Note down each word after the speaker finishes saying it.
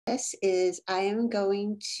this is I am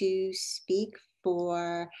going to speak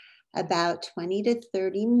for about 20 to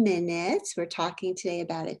 30 minutes. We're talking today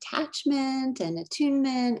about attachment and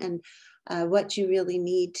attunement and what you really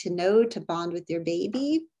need to know to bond with your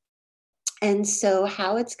baby. And so,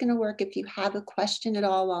 how it's going to work, if you have a question at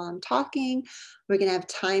all while I'm talking, we're going to have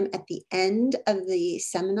time at the end of the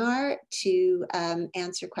seminar to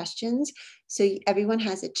answer questions. So, everyone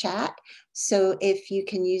has a chat. So, if you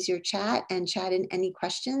can use your chat and chat in any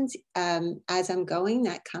questions as I'm going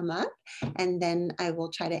that come up, and then I will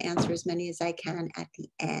try to answer as many as I can at the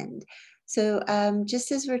end. So,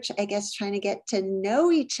 just as we're, I guess, trying to get to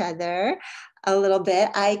know each other a little bit.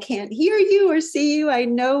 I can't hear you or see you. I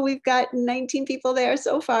know we've got 19 people there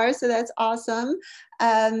so far, so that's awesome.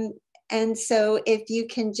 And so if you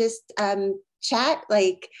can just chat,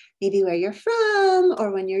 like maybe where you're from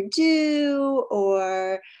or when you're due,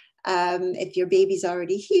 or if your baby's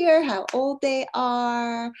already here, how old they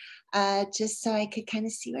are, just so I could kind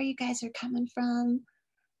of see where you guys are coming from.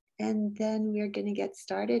 And then we're going to get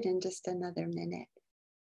started in just another minute.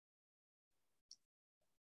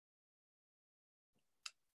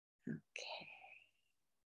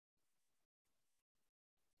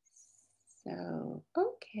 So,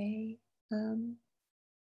 okay.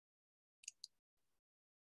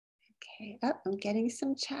 Okay, oh, I'm getting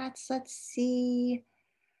some chats. Let's see.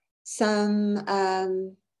 Some,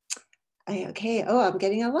 okay, oh, I'm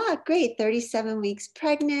getting a lot. Great, 37 weeks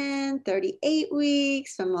pregnant, 38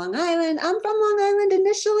 weeks from Long Island. I'm from Long Island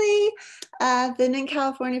initially. Been in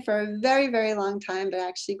California for a very, very long time, but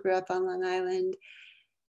actually grew up on Long Island.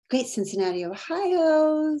 Great, Cincinnati,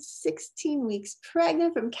 Ohio, 16 weeks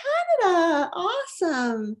pregnant from Canada.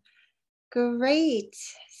 Awesome. Great.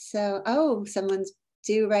 So, oh, someone's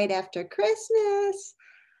due right after Christmas.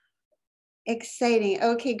 Exciting.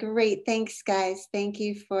 Okay, great. Thanks, guys. Thank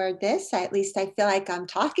you for this. At least I feel like I'm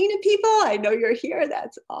talking to people. I know you're here.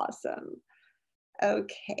 That's awesome.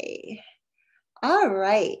 Okay. All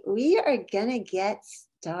right. We are going to get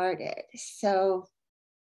started. So,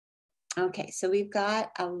 okay, so we've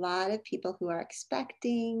got a lot of people who are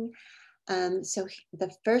expecting. So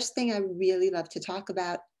the first thing I really love to talk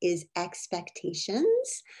about is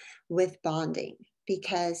expectations with bonding,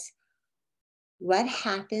 because what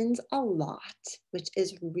happens a lot, which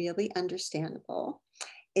is really understandable,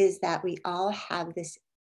 is that we all have this,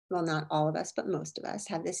 well, not all of us, but most of us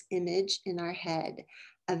have this image in our head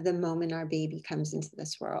of the moment our baby comes into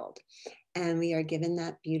this world. And we are given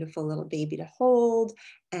that beautiful little baby to hold,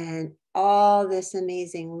 and all this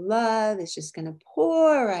amazing love is just going to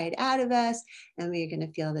pour right out of us, and we are going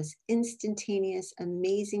to feel this instantaneous,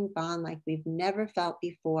 amazing bond like we've never felt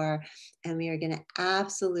before, and we are going to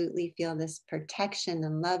absolutely feel this protection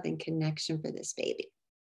and love and connection for this baby.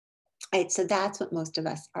 Right, so that's what most of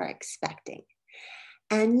us are expecting.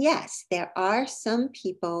 And yes, there are some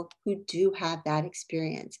people who do have that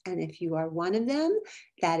experience. And if you are one of them,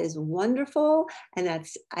 that is wonderful. And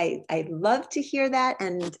I love to hear that.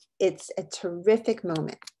 And it's a terrific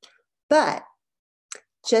moment. But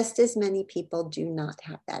just as many people do not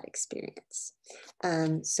have that experience.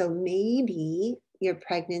 So maybe your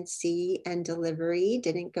pregnancy and delivery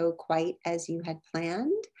didn't go quite as you had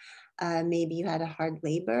planned. Maybe you had a hard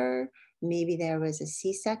labor. Maybe there was a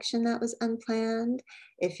C-section that was unplanned.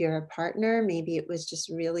 If you're a partner, maybe it was just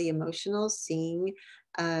really emotional seeing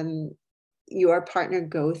your partner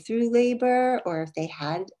go through labor, or if they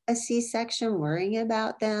had a C-section, worrying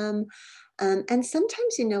about them. And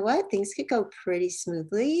sometimes, you know what, things could go pretty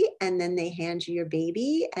smoothly, and then they hand you your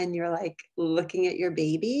baby and you're like looking at your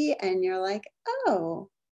baby and you're like, oh,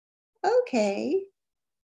 okay,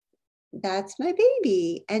 that's my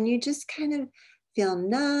baby. And you just kind of feel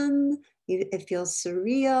numb. It feels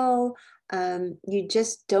surreal. You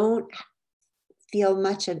just don't feel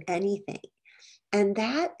much of anything. And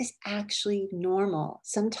that is actually normal.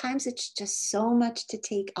 Sometimes it's just so much to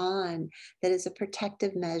take on that as a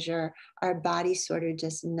protective measure, our body sort of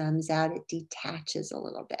just numbs out. It detaches a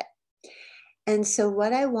little bit. And so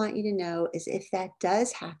what I want you to know is if that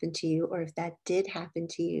does happen to you, or if that did happen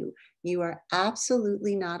to you, you are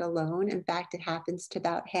absolutely not alone. In fact, it happens to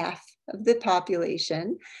about half of the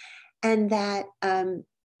population. And that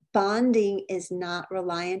bonding is not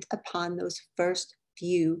reliant upon those first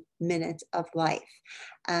few minutes of life.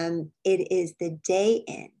 It is the day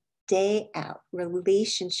in, day out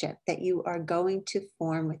relationship that you are going to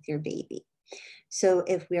form with your baby. So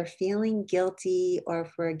if we're feeling guilty, or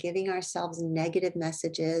if we're giving ourselves negative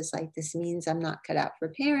messages like this means I'm not cut out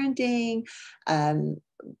for parenting,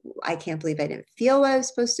 I can't believe I didn't feel what I was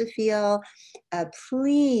supposed to feel.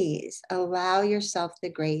 Please allow yourself the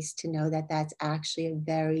grace to know that that's actually a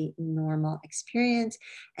very normal experience,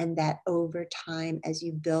 and that over time, as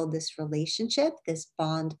you build this relationship, this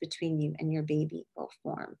bond between you and your baby will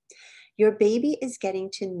form. Your baby is getting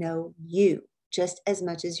to know you just as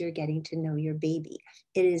much as you're getting to know your baby.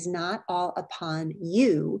 It is not all upon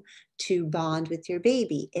you to bond with your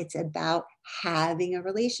baby. It's about having a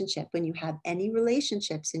relationship. When you have any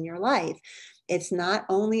relationships in your life, it's not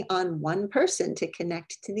only on one person to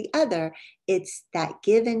connect to the other, it's that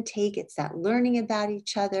give and take, it's that learning about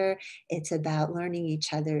each other, it's about learning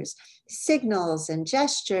each other's signals and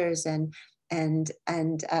gestures and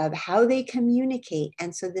how they communicate.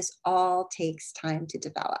 And so this all takes time to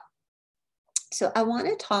develop. So I want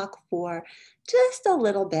to talk for just a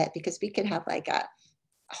little bit, because we could have like a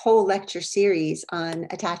whole lecture series on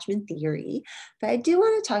attachment theory, but I do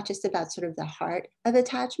want to talk just about sort of the heart of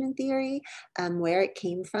attachment theory, where it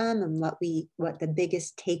came from and what the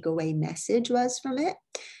biggest takeaway message was from it.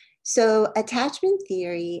 So attachment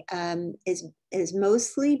theory is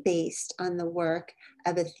mostly based on the work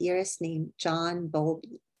of a theorist named John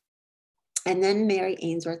Bowlby. And then Mary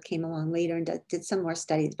Ainsworth came along later and did some more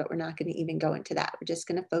studies, but we're not going to even go into that. We're just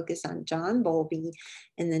going to focus on John Bowlby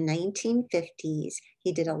in the 1950s.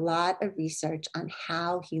 He did a lot of research on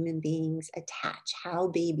how human beings attach, how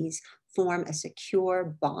babies form a secure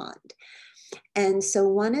bond. And so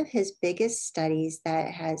one of his biggest studies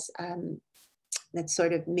that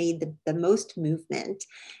sort of made the most movement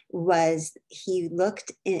was he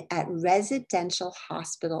looked at residential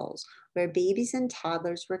hospitals where babies and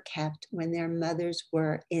toddlers were kept when their mothers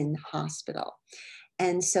were in hospital.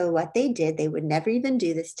 And so what they did, they would never even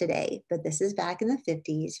do this today, but this is back in the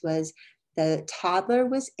 50s, was the toddler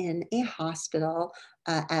was in a hospital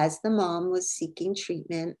as the mom was seeking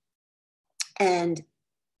treatment, and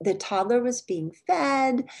the toddler was being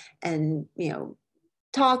fed and,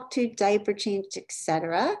 talked to, diaper changed,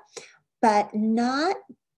 etc., but not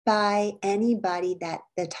by anybody that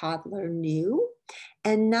the toddler knew,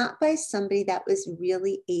 and not by somebody that was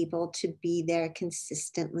really able to be there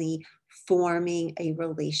consistently forming a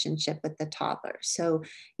relationship with the toddler. So,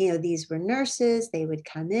 these were nurses. They would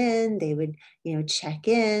come in, they would, check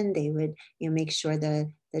in, they would, make sure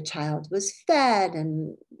the child was fed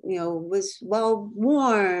and, was well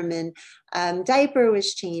warm, and diaper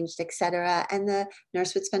was changed, etc. And the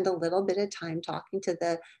nurse would spend a little bit of time talking to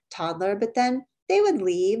the toddler, but then they would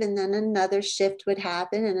leave, and then another shift would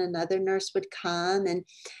happen and another nurse would come.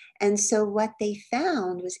 And so what they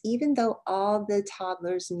found was, even though all the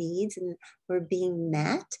toddler's needs were being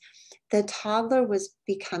met, the toddler was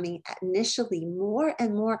becoming initially more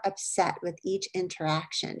and more upset with each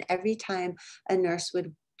interaction. Every time a nurse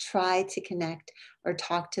would try to connect or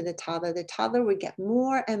talk to the toddler would get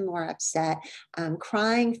more and more upset,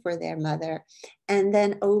 crying for their mother. And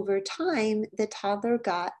then over time, the toddler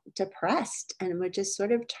got depressed and would just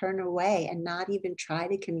sort of turn away and not even try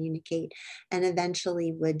to communicate, and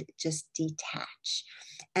eventually would just detach.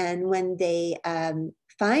 And when they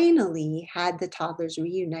finally had the toddlers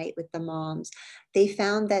reunite with the moms, they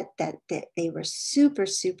found that they were super,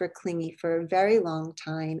 super clingy for a very long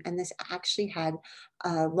time. And this actually had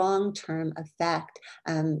a long-term effect.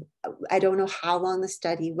 I don't know how long the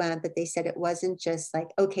study went, but they said it wasn't just like,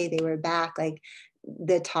 okay, they were back, like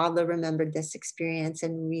the toddler remembered this experience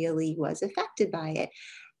and really was affected by it.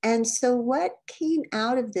 And so what came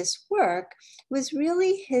out of this work was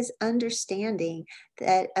really his understanding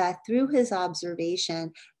that through his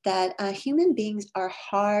observation that human beings are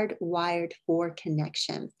hardwired for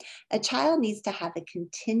connection. A child needs to have a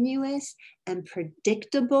continuous and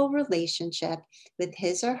predictable relationship with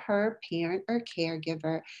his or her parent or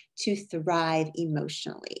caregiver to thrive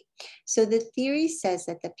emotionally. So the theory says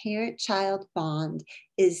that the parent-child bond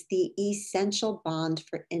is the essential bond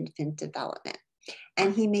for infant development.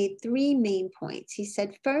 And he made three main points. He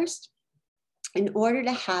said, first, in order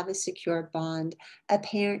to have a secure bond, a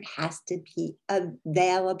parent has to be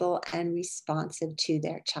available and responsive to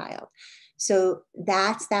their child. So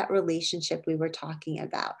that's that relationship we were talking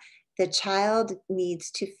about. The child needs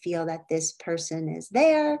to feel that this person is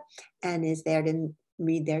there and is there to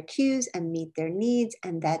read their cues and meet their needs,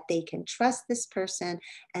 and that they can trust this person,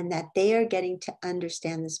 and that they are getting to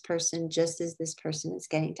understand this person just as this person is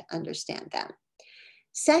getting to understand them.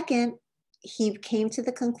 Second, he came to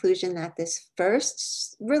the conclusion that this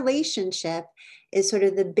first relationship is sort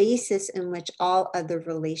of the basis in which all other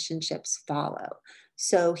relationships follow.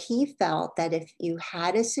 So he felt that if you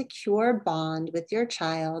had a secure bond with your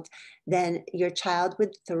child, then your child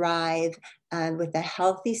would thrive with a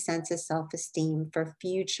healthy sense of self-esteem for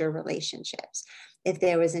future relationships. If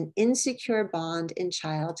there was an insecure bond in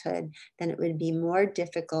childhood, then it would be more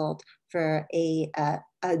difficult for as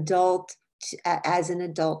an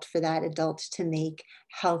adult, for that adult to make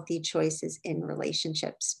healthy choices in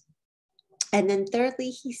relationships. And then thirdly,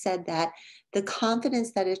 he said that the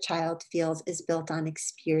confidence that a child feels is built on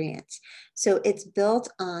experience. So it's built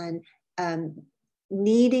on um,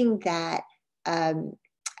 needing that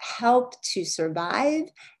help to survive,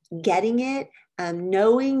 getting it,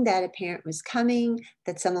 knowing that a parent was coming,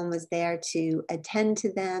 that someone was there to attend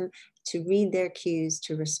to them, to read their cues,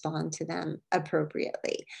 to respond to them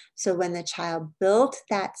appropriately. So when the child built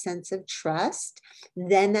that sense of trust,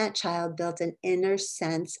 then that child built an inner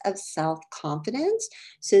sense of self-confidence.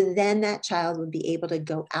 So then that child would be able to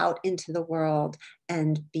go out into the world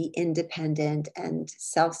and be independent and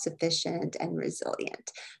self-sufficient and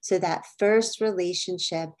resilient. So that first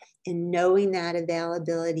relationship, in knowing that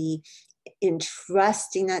availability, in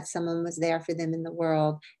trusting that someone was there for them in the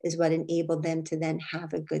world, is what enabled them to then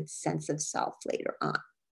have a good sense of self later on.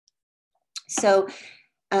 So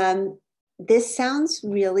this sounds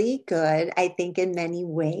really good, I think, in many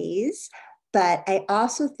ways, but I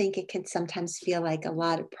also think it can sometimes feel like a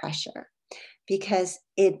lot of pressure, because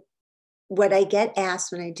what I get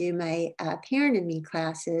asked when I do my Parent in Me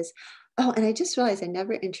classes, oh, and I just realized I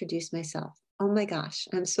never introduced myself. Oh my gosh,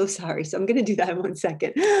 I'm so sorry. So I'm going to do that in 1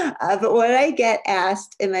 second. But what I get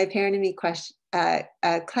asked in my Parent in Me classes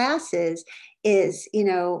is,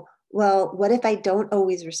 well, what if I don't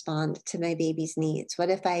always respond to my baby's needs?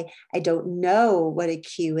 What if I don't know what a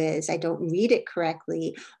cue is? I don't read it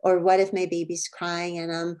correctly? Or what if my baby's crying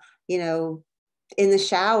and I'm, in the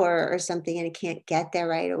shower or something and I can't get there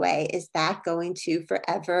right away? Is that going to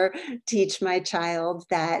forever teach my child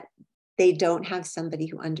that they don't have somebody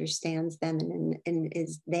who understands them and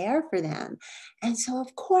is there for them? And so,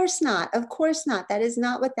 of course not. Of course not. That is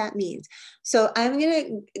not what that means. So I'm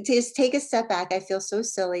going to just take a step back. I feel so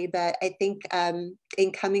silly, but I think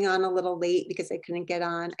in coming on a little late because I couldn't get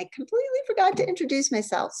on, I completely forgot to introduce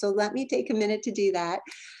myself. So let me take a minute to do that.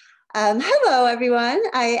 Hello, everyone.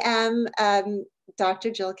 I am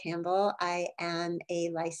Dr. Jill Campbell. I am a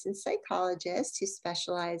licensed psychologist who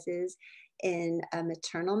specializes in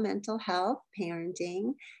maternal mental health,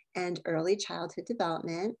 parenting, and early childhood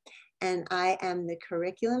development. And I am the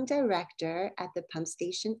curriculum director at the Pump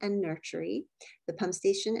Station and Nursery. The Pump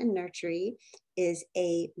Station and Nursery is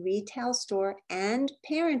a retail store and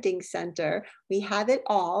parenting center. We have it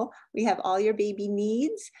all. We have all your baby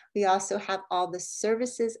needs. We also have all the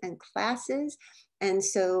services and classes. And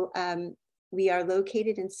so we are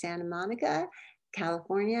located in Santa Monica,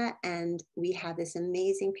 California, and we have this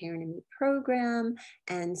amazing Parent in Me program.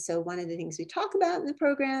 And so one of the things we talk about in the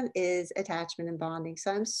program is attachment and bonding.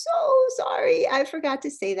 So I'm so sorry, I forgot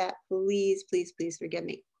to say that. Please, please, please forgive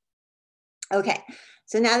me. Okay,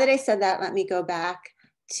 so now that I said that, let me go back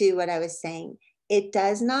to what I was saying. It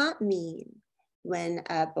does not mean when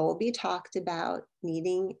Bowlby talked about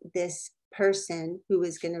needing this person who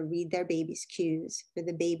is going to read their baby's cues for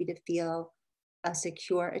the baby to feel a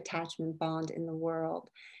secure attachment bond in the world.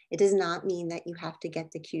 It does not mean that you have to get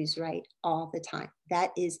the cues right all the time. That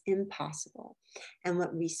is impossible. And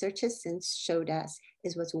what research has since showed us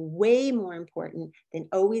is what's way more important than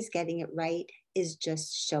always getting it right is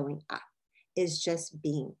just showing up, is just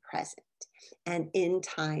being present. And in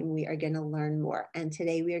time, we are going to learn more. And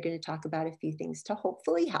today we are going to talk about a few things to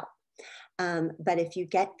hopefully help. But if you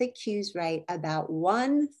get the cues right about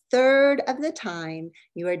 1/3 of the time,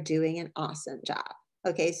 you are doing an awesome job.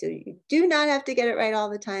 Okay, so you do not have to get it right all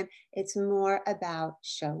the time. It's more about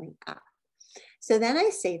showing up. So then I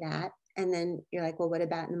say that, and then you're like, well, what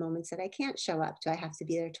about in the moments that I can't show up? Do I have to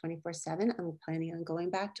be there 24/7? I'm planning on going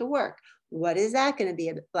back to work. What is that going to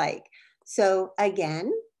be like? So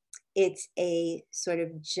again, it's a sort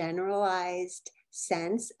of generalized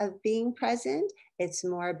sense of being present. It's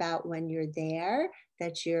more about when you're there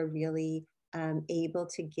that you're really able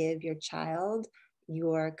to give your child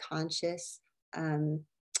your conscious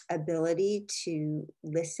ability to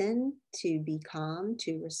listen, to be calm,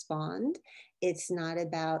 to respond. It's not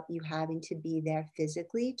about you having to be there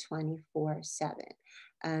physically 24/7.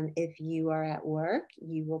 If you are at work,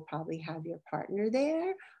 you will probably have your partner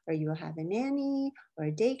there, or you will have a nanny or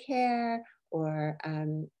a daycare or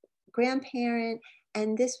grandparent,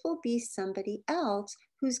 and this will be somebody else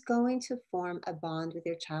who's going to form a bond with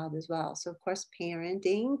your child as well. So of course,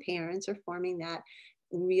 parents are forming that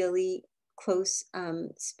really close,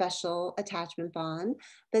 special attachment bond,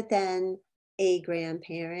 but then a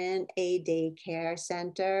grandparent, a daycare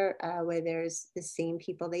center where there's the same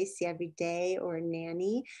people they see every day, or a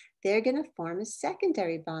nanny, they're going to form a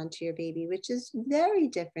secondary bond to your baby, which is very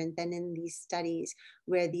different than in these studies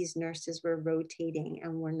where these nurses were rotating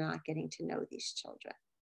and were not getting to know these children.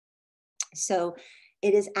 So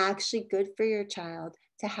it is actually good for your child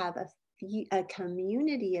to have a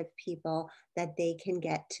community of people that they can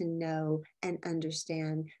get to know and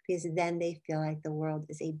understand, because then they feel like the world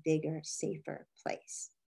is a bigger, safer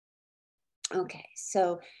place. Okay,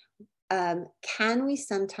 so can we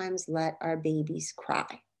sometimes let our babies cry?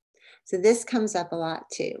 So this comes up a lot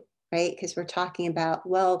too, right? Because we're talking about,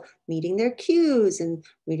 well, meeting their cues and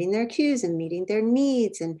reading their cues and meeting their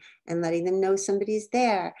needs and letting them know somebody's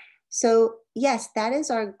there. So yes, that is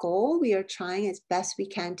our goal. We are trying as best we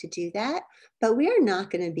can to do that, but we are not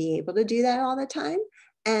going to be able to do that all the time.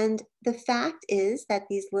 And the fact is that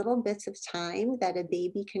these little bits of time that a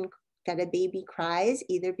baby cries,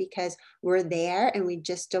 either because we're there and we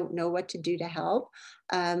just don't know what to do to help,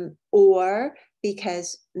 or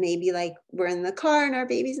because maybe like we're in the car and our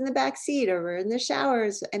baby's in the back seat, or we're in the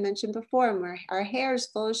showers, I mentioned before, and our hair is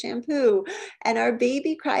full of shampoo, and our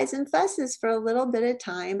baby cries and fusses for a little bit of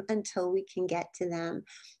time until we can get to them.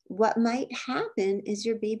 What might happen is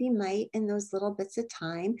your baby might, in those little bits of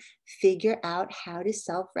time, figure out how to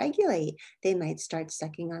self-regulate. They might start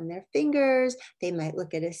sucking on their fingers. They might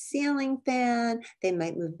look at a ceiling fan. They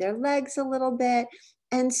might move their legs a little bit.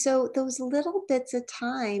 And so those little bits of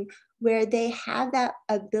time where they have that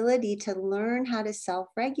ability to learn how to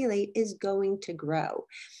self-regulate is going to grow.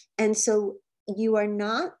 And so you are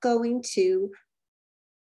not going to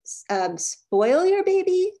spoil your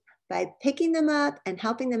baby by picking them up and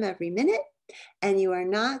helping them every minute. And you are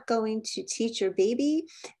not going to teach your baby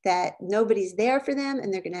that nobody's there for them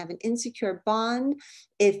and they're going to have an insecure bond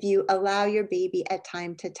if you allow your baby at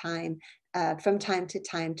time to time, from time to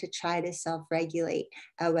time, to try to self-regulate,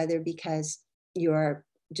 whether because you're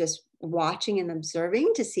just watching and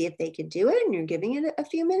observing to see if they could do it and you're giving it a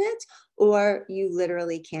few minutes, or you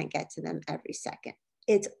literally can't get to them every second.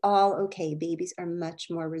 It's all okay. Babies are much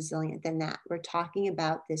more resilient than that. We're talking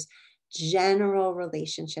about this general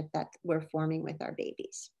relationship that we're forming with our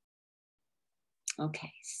babies.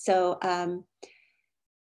 Okay, so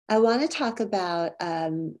I want to talk about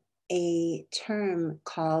a term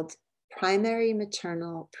called primary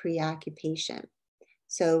maternal preoccupation.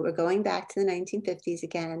 So we're going back to the 1950s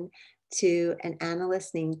again, to an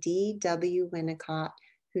analyst named D.W. Winnicott,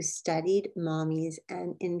 who studied mommies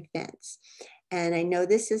and infants. And I know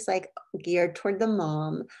this is like geared toward the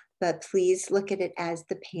mom, but please look at it as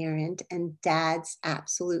the parent, and dads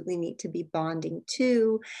absolutely need to be bonding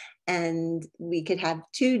too. And we could have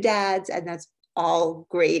two dads, and that's all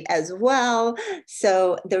great as well.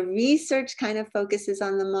 So the research kind of focuses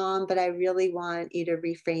on the mom, but I really want you to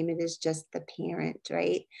reframe it as just the parent,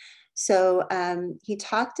 right? So he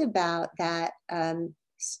talked about that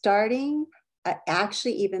starting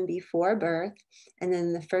actually even before birth, and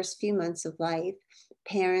then the first few months of life,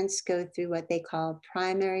 parents go through what they call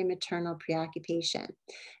primary maternal preoccupation.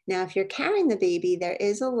 Now, if you're carrying the baby, there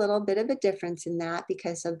is a little bit of a difference in that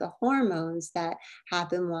because of the hormones that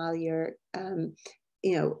happen while you're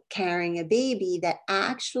carrying a baby, that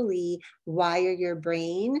actually wire your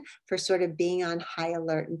brain for sort of being on high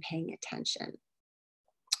alert and paying attention.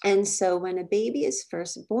 And so when a baby is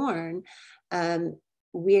first born,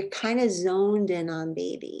 we're kind of zoned in on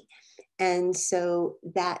baby. And so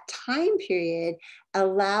that time period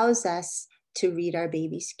allows us to read our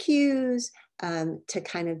baby's cues, to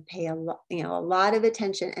kind of pay a lot of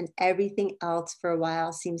attention, and everything else for a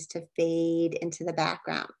while seems to fade into the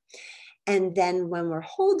background. And then when we're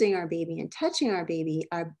holding our baby and touching our baby,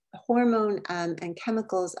 our hormone and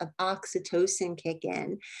chemicals of oxytocin kick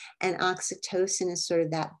in. And oxytocin is sort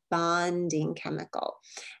of that bonding chemical.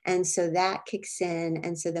 And so that kicks in.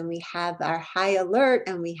 And so then we have our high alert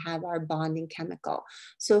and we have our bonding chemical.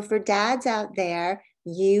 So for dads out there,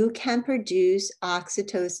 you can produce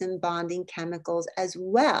oxytocin bonding chemicals as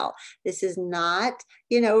well. This is not,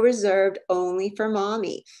 reserved only for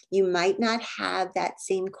mommy. You might not have that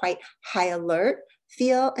same quite high alert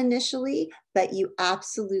feel initially, but you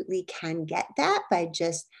absolutely can get that by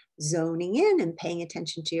just zoning in and paying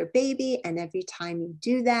attention to your baby. And every time you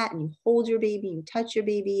do that and you hold your baby, you touch your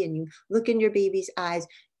baby, and you look in your baby's eyes,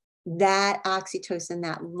 that oxytocin,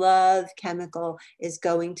 that love chemical, is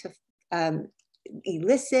going to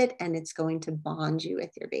elicit, and it's going to bond you with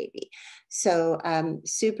your baby. So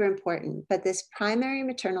super important. But this primary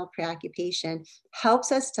maternal preoccupation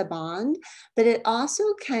helps us to bond, but it also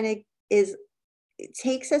kind of it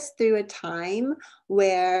takes us through a time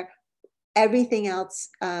where everything else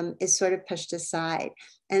is sort of pushed aside.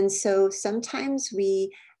 And so sometimes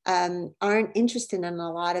we aren't interested in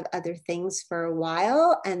a lot of other things for a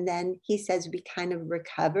while. And then he says we kind of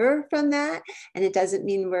recover from that. And it doesn't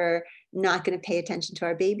mean we're not going to pay attention to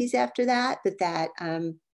our babies after that, but that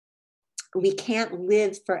we can't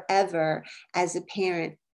live forever as a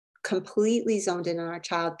parent completely zoned in on our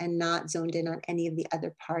child and not zoned in on any of the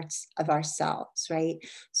other parts of ourselves, right?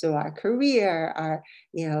 So our career, our,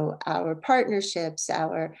 you know, our partnerships,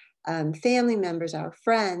 our family members, our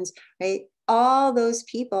friends, right? All those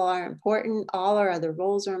people are important. All our other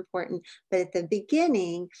roles are important. But at the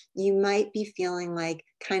beginning, you might be feeling like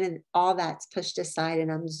kind of all that's pushed aside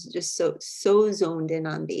and I'm just so zoned in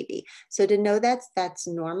on baby. So to know that's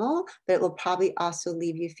normal, but it will probably also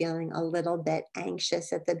leave you feeling a little bit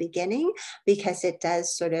anxious at the beginning because it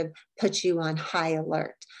does sort of put you on high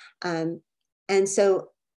alert. And so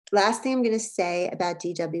last thing I'm going to say about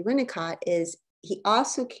D.W. Winnicott is he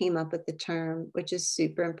also came up with the term, which is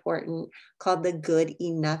super important, called the good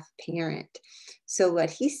enough parent. So what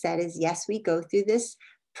he said is, yes, we go through this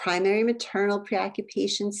primary maternal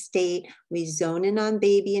preoccupation state. We zone in on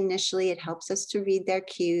baby initially. It helps us to read their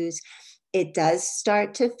cues. It does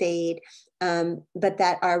start to fade, but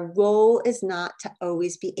that our role is not to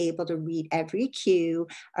always be able to read every cue.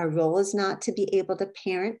 Our role is not to be able to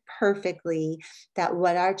parent perfectly, that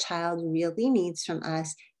what our child really needs from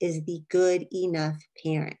us is the good enough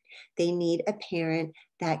parent. They need a parent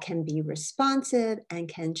that can be responsive and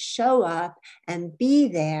can show up and be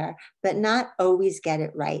there, but not always get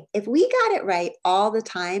it right. If we got it right all the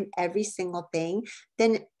time, every single thing,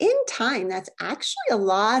 then in time, that's actually a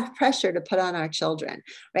lot of pressure to put on our children,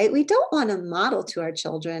 right? We don't want to model to our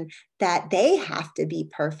children that they have to be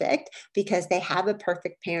perfect because they have a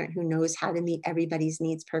perfect parent who knows how to meet everybody's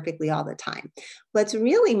needs perfectly all the time. What's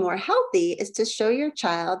really more healthy is to show your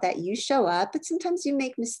child that you show up, but sometimes you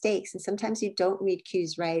make mistakes and sometimes you don't read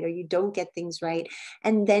cues right or you don't get things right.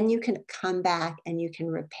 And then you can come back and you can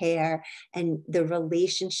repair and the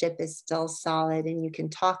relationship is still solid and you can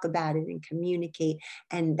talk about it and communicate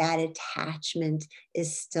and that attachment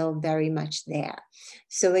is still very much there.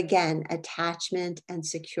 So again, attachment and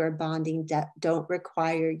secure bonding don't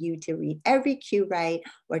require you to read every cue right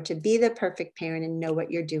or to be the perfect parent and know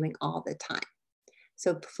what you're doing all the time.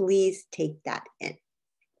 So please take that in.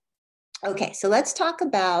 Okay, so let's talk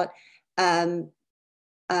about some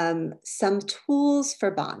tools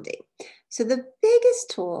for bonding. So the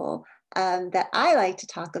biggest tool that I like to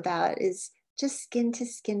talk about is just skin to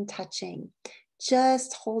skin touching,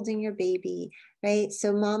 just holding your baby, right?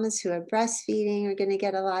 So mamas who are breastfeeding are going to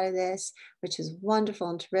get a lot of this, which is wonderful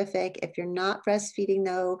and terrific. If you're not breastfeeding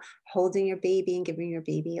though, holding your baby and giving your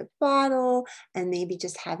baby a bottle and maybe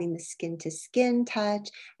just having the skin to skin touch.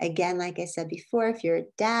 Again, like I said before, if you're a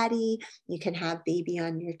daddy, you can have baby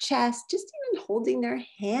on your chest, just even holding their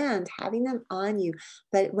hand, having them on you.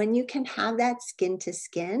 But when you can have that skin to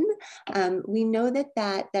skin, we know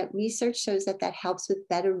that research shows that helps with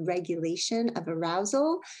better regulation of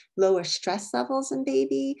arousal, lower stress levels in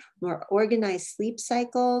baby, more organized sleep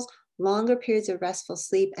cycles, longer periods of restful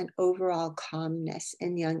sleep, and overall calmness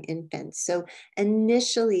in young infants. So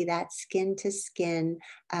initially that skin to skin,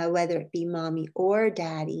 whether it be mommy or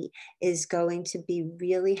daddy, is going to be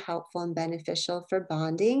really helpful and beneficial for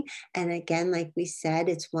bonding. And again, like we said,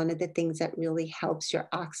 it's one of the things that really helps your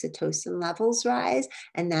oxytocin levels rise.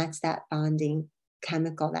 And that's that bonding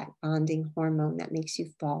chemical, that bonding hormone that makes you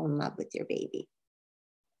fall in love with your baby.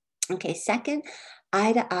 Okay, second,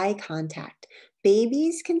 eye-to-eye contact.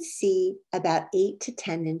 Babies can see about 8 to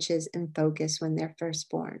 10 inches in focus when they're first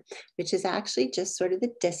born, which is actually just sort of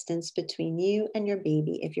the distance between you and your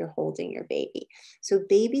baby if you're holding your baby. So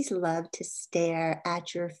babies love to stare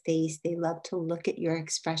at your face. They love to look at your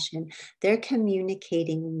expression. They're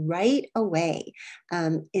communicating right away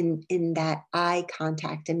in that eye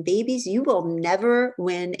contact. And babies, you will never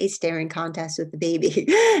win a staring contest with the baby.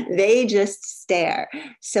 They just stare.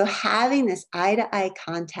 So having this eye-to-eye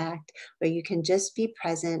contact where you can just be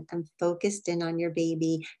present and focused in on your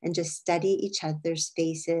baby and just study each other's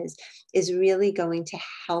faces is really going to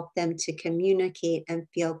help them to communicate and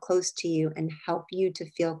feel close to you and help you to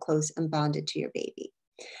feel close and bonded to your baby.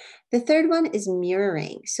 The third one is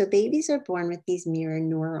mirroring. So babies are born with these mirror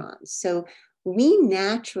neurons. So we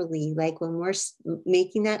naturally, like when we're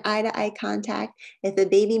making that eye-to-eye contact, if a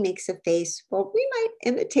baby makes a face, well, we might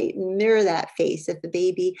imitate and mirror that face. If the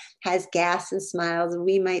baby has gas and smiles,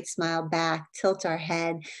 we might smile back, tilt our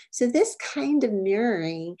head. So this kind of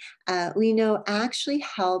mirroring, we know actually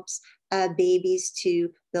helps babies to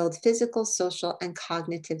build physical, social, and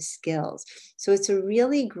cognitive skills. So it's a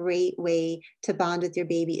really great way to bond with your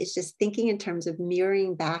baby, is just thinking in terms of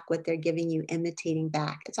mirroring back what they're giving you, imitating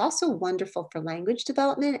back. It's also wonderful for language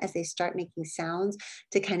development as they start making sounds,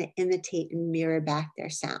 to kind of imitate and mirror back their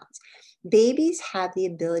sounds. Babies have the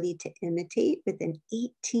ability to imitate within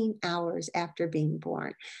 18 hours after being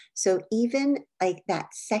born. So even like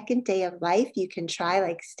that second day of life, you can try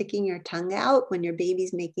like sticking your tongue out when your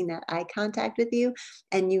baby's making that eye contact with you,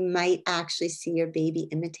 and you might actually see your baby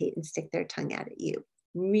imitate and stick their tongue out at you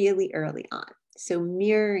really early on. So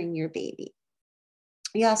mirroring your baby.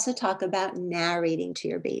 We also talk about narrating to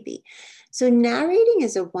your baby. So narrating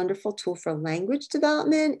is a wonderful tool for language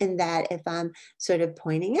development, in that if I'm sort of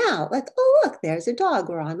pointing out, like, oh, look, there's a dog,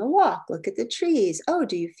 we're on a walk, look at the trees. Oh,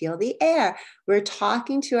 do you feel the air? We're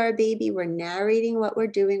talking to our baby, we're narrating what we're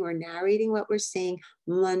doing, we're narrating what we're seeing.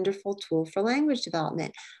 Wonderful tool for language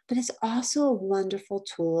development. But it's also a wonderful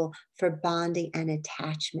tool for bonding and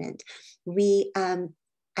attachment.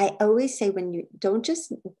 I always say, when you don't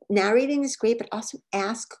just, narrating is great, but also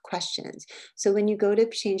ask questions. So when you go to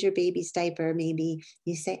change your baby's diaper, maybe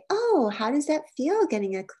you say, oh, how does that feel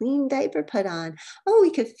getting a clean diaper put on? Oh,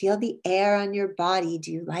 we could feel the air on your body. Do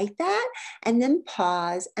you like that? And then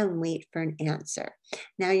pause and wait for an answer.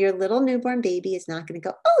 Now, your little newborn baby is not going to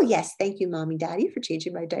go, oh, yes, thank you, mommy, daddy, for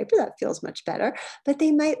changing my diaper. That feels much better. But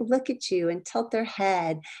they might look at you and tilt their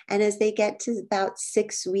head. And as they get to about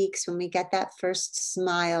 6 weeks, when we get that first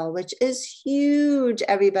smile, which is huge,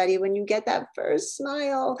 everybody, when you get that first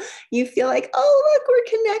smile, you feel like, oh, look,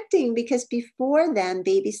 we're connecting. Because before then,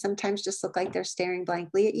 babies sometimes just look like they're staring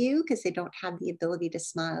blankly at you because they don't have the ability to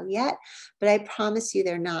smile yet. But I promise you,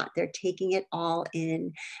 they're not. They're taking it all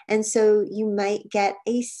in. And so you might get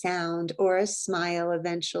a sound or a smile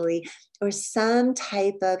eventually, or some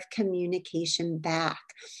type of communication back.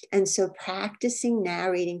 And so practicing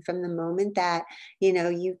narrating from the moment that,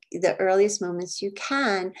 the earliest moments you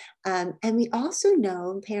can. And we also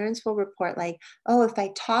know parents will report like, oh, if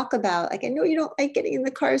I talk about, like, I know you don't like getting in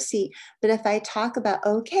the car seat, but if I talk about,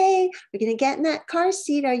 okay, we're going to get in that car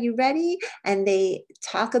seat, are you ready? And they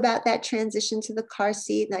talk about that transition to the car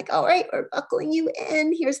seat, like, all right, we're buckling you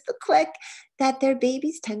in, here's the click, that their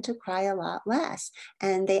babies tend to cry a lot less,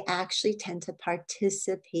 and they actually tend to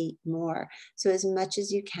participate more. So as much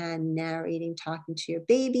as you can, narrating, talking to your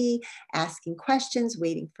baby, asking questions,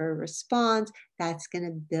 waiting for a response, that's going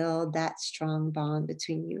to build that strong bond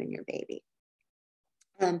between you and your baby.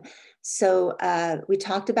 We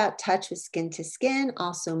talked about touch with skin to skin,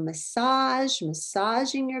 also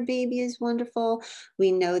massaging your baby is wonderful.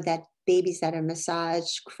 We know that babies that are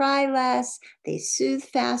massaged cry less, they soothe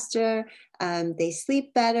faster, they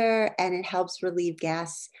sleep better, and it helps relieve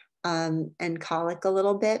gas and colic a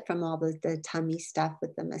little bit from all the tummy stuff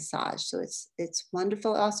with the massage. So it's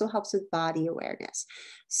wonderful. It also helps with body awareness.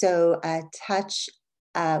 So touch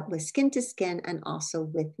with skin to skin, and also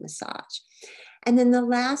with massage. And then the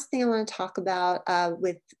last thing I want to talk about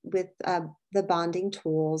with the bonding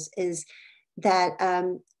tools is that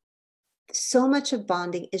so much of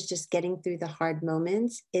bonding is just getting through the hard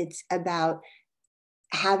moments. It's about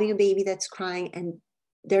having a baby that's crying and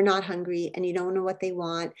they're not hungry, and you don't know what they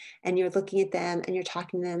want, and you're looking at them and you're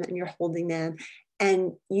talking to them and you're holding them,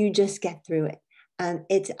 and you just get through it.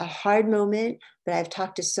 It's a hard moment, but I've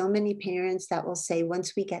talked to so many parents that will say,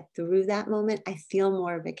 once we get through that moment, I feel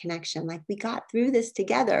more of a connection. Like, we got through this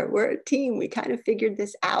together. We're a team. We kind of figured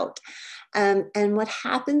this out. And what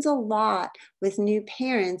happens a lot with new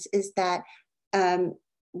parents is that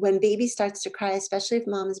when baby starts to cry, especially if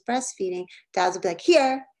mom is breastfeeding, dads will be like,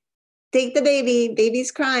 here, take the baby,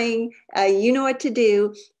 baby's crying, you know what to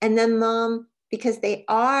do. And then mom, because they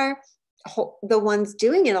are the ones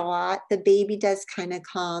doing it a lot, the baby does kind of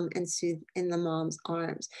calm and soothe in the mom's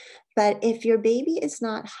arms. But if your baby is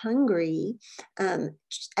not hungry and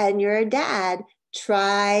you're a dad,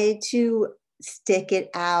 try to stick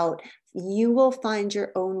it out. You will find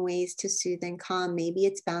your own ways to soothe and calm. Maybe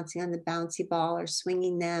it's bouncing on the bouncy ball, or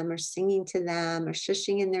swinging them, or singing to them, or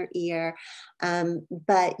shushing in their ear,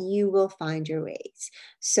 but you will find your ways.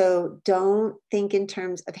 So don't think in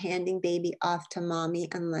terms of handing baby off to mommy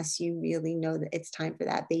unless you really know that it's time for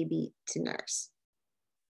that baby to nurse.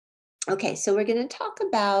 Okay, so we're going to talk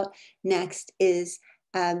about next is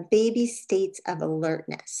baby states of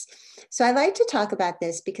alertness. So I like to talk about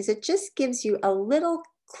this because it just gives you a little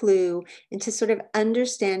clue into sort of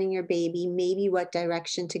understanding your baby, maybe what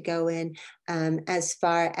direction to go in as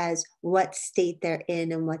far as what state they're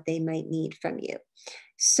in and what they might need from you.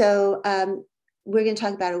 So we're going to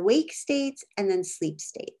talk about awake states and then sleep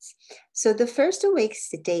states. So the first awake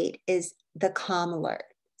state is the calm alert.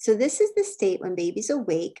 So this is the state when baby's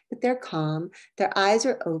awake, but they're calm, their eyes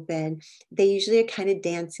are open. They usually are kind of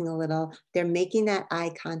dancing a little. They're making that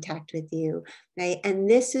eye contact with you, right? And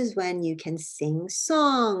this is when you can sing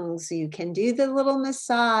songs, you can do the little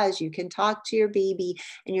massage, you can talk to your baby,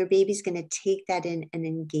 and your baby's going to take that in and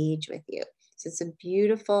engage with you. So it's a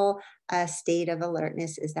beautiful state of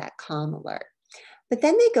alertness, is that calm alert. But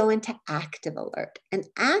then they go into active alert. And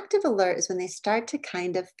active alert is when they start to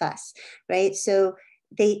kind of fuss, right? So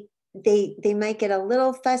they might get a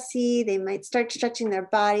little fussy, they might start stretching their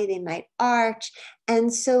body, they might arch.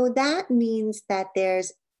 And so that means that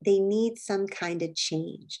they need some kind of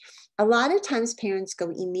change. A lot of times parents go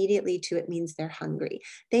immediately to it means they're hungry.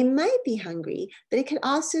 They might be hungry, but it could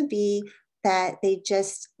also be that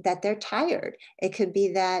they're tired. It could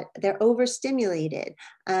be that they're overstimulated.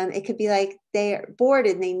 It could be like they're bored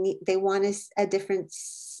and they want a different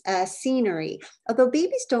scenery. Although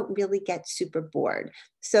babies don't really get super bored.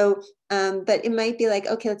 So, but it might be like,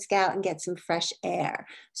 okay, let's go out and get some fresh air.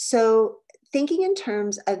 So thinking in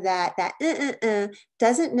terms of that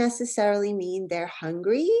doesn't necessarily mean they're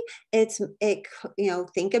hungry.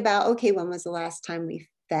 Think about, okay, when was the last time we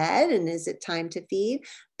fed, and is it time to feed?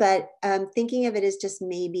 But thinking of it as just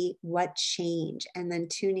maybe what change, and then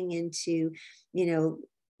tuning into,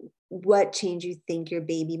 what change you think your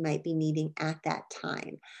baby might be needing at that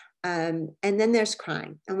time. And then there's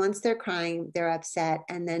crying. And once they're crying, they're upset.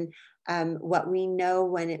 And then what we know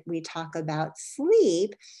when we talk about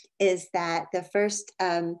sleep is that the first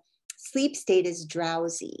sleep state is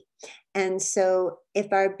drowsy. And so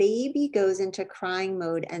if our baby goes into crying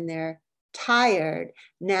mode and they're tired,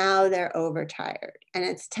 now they're overtired. And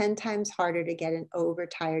it's 10 times harder to get an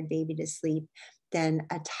overtired baby to sleep than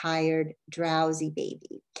a tired, drowsy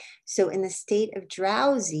baby. So in the state of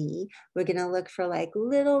drowsy, we're going to look for like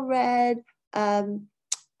little red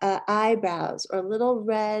eyebrows or little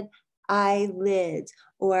red eyelids,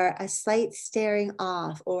 or a slight staring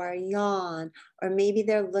off, or a yawn, or maybe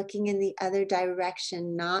they're looking in the other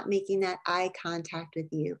direction, not making that eye contact with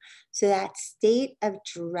you. So that state of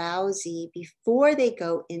drowsy before they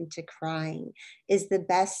go into crying is the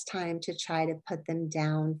best time to try to put them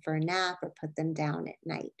down for a nap or put them down at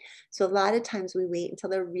night. So a lot of times we wait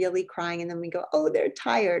until they're really crying and then we go, oh, they're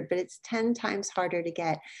tired, but it's 10 times harder to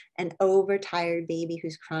get an overtired baby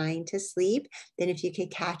who's crying to sleep than if you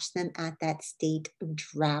could catch them at that state of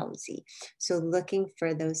drowsy. So looking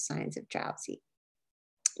for those signs of drowsy.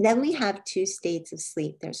 Then we have two states of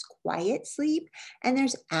sleep. There's quiet sleep and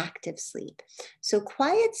there's active sleep. So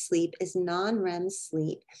quiet sleep is non-REM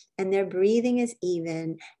sleep, and their breathing is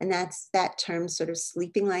even. And that's that term, sort of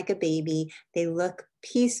sleeping like a baby. They look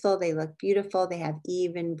peaceful, they look beautiful, they have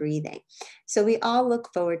even breathing. So we all look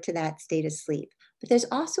forward to that state of sleep. But there's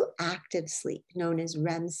also active sleep, known as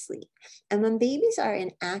REM sleep. And when babies are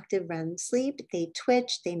in active REM sleep, they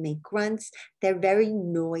twitch, they make grunts, they're very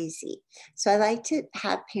noisy. So I like to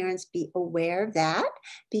have parents be aware of that,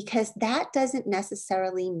 because that doesn't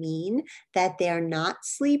necessarily mean that they're not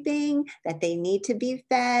sleeping, that they need to be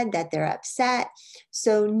fed, that they're upset.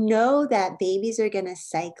 So know that babies are going to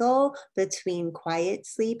cycle between quiet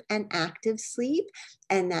sleep and active sleep.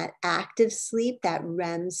 And that active sleep, that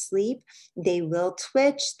REM sleep, they will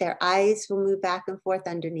twitch, their eyes will move back and forth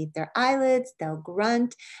underneath their eyelids, they'll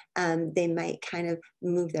grunt, they might kind of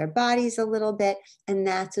move their bodies a little bit, and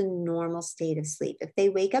that's a normal state of sleep. If they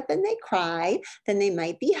wake up and they cry, then they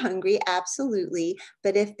might be hungry, absolutely,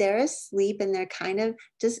 but if they're asleep and they're kind of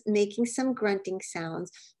just making some grunting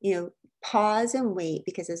sounds, pause and wait,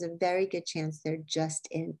 because there's a very good chance they're just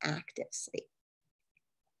in active sleep.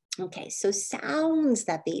 Okay, so sounds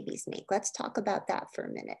that babies make. Let's talk about that for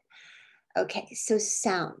a minute. Okay, so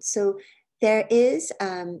sound. So there is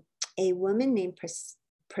a woman named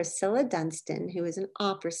Priscilla Dunstan, who is an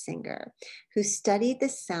opera singer, who studied the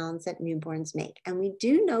sounds that newborns make. And we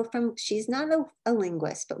do know she's not a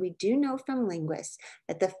linguist, but we do know from linguists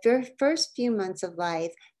that the first few months of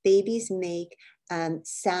life, babies make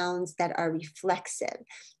sounds that are reflexive.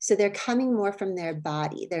 So they're coming more from their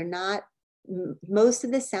body. They're not, most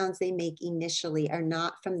of the sounds they make initially are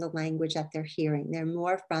not from the language that they're hearing. They're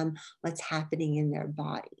more from what's happening in their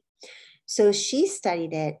body. So she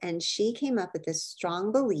studied it, and she came up with this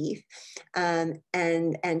strong belief, and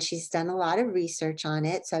she's done a lot of research on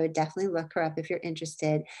it. So I would definitely look her up if you're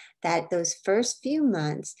interested, that those first few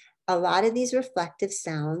months, a lot of these reflective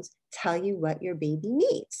sounds tell you what your baby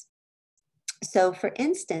needs. So for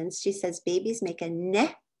instance, she says babies make a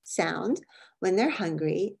neh sound when they're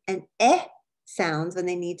hungry, an eh sounds when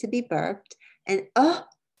they need to be burped, an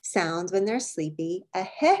sounds when they're sleepy, a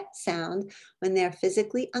heh sound when they're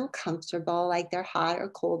physically uncomfortable, like they're hot or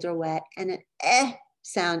cold or wet, and an eh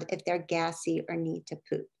sound if they're gassy or need to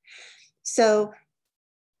poop. So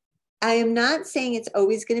I am not saying it's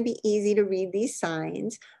always going to be easy to read these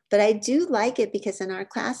signs, but I do like it because in our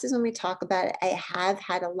classes, when we talk about it, I have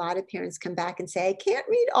had a lot of parents come back and say, I can't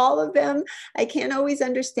read all of them. I can't always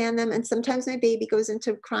understand them. And sometimes my baby goes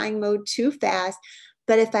into crying mode too fast.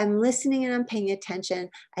 But if I'm listening and I'm paying attention,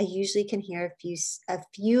 I usually can hear a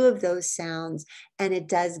few of those sounds, and it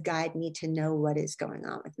does guide me to know what is going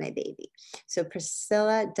on with my baby. So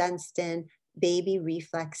Priscilla Dunstan, baby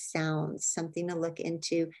reflex sounds, something to look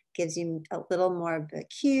into, gives you a little more of a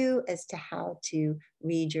cue as to how to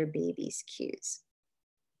read your baby's cues.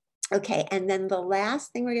 Okay, and then the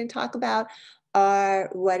last thing we're going to talk about are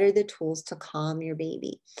what are the tools to calm your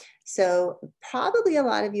baby. So probably a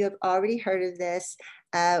lot of you have already heard of this.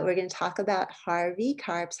 We're going to talk about Harvey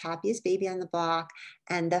Karp's Happiest Baby on the Block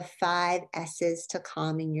and the 5 S's to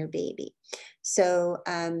calming your baby. So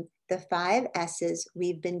the 5 S's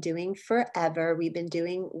we've been doing forever. We've been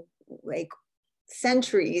doing like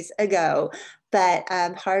centuries ago, but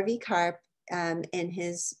Harvey Karp, in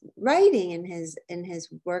his writing, in his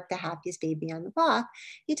work, The Happiest Baby on the Block,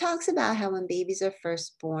 he talks about how when babies are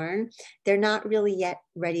first born, they're not really yet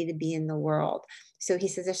ready to be in the world. So he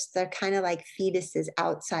says they're kind of like fetuses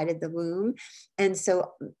outside of the womb. And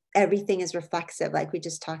so everything is reflexive, like we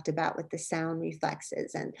just talked about with the sound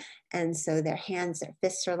reflexes. And so their hands, their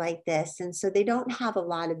fists are like this. And so they don't have a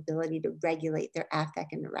lot of ability to regulate their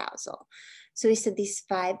affect and arousal. So he said these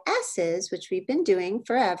 5 S's, which we've been doing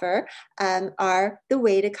forever, are the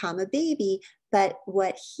way to calm a baby. But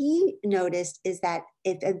what he noticed is that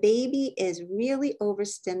if a baby is really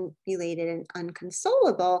overstimulated and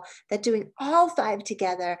unconsolable, that doing all 5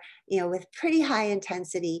 together, with pretty high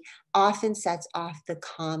intensity, often sets off the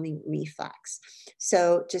calming reflex.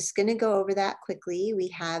 So just going to go over that quickly. We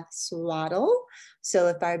have swaddle. So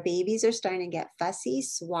if our babies are starting to get fussy,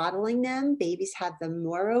 swaddling them, babies have the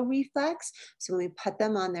Moro reflex. So when we put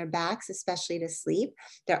them on their backs, especially to sleep,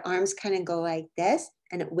 their arms kind of go like this,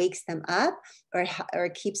 and it wakes them up or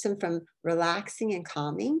keeps them from relaxing and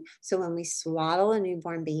calming. So when we swaddle a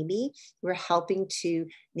newborn baby, we're helping to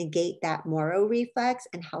negate that Moro reflex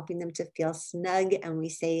and helping them to feel snug. And we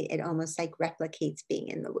say it almost like replicates being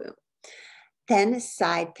in the womb. Then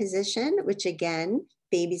side position, which again,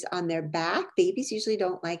 babies on their back. Babies usually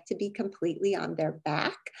don't like to be completely on their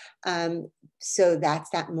back. So that's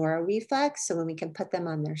that Moro reflex. So when we can put them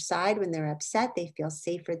on their side, when they're upset, they feel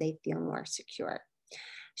safer, they feel more secure.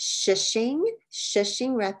 Shushing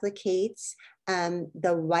replicates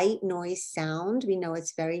the white noise sound. We know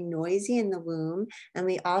it's very noisy in the womb. And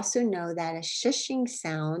we also know that a shushing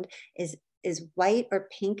sound is white or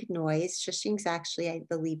pink noise. Shushing's actually, I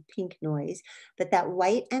believe, pink noise. But that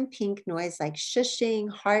white and pink noise, like shushing,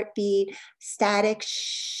 heartbeat, static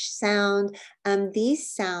sound, these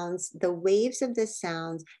sounds, the waves of the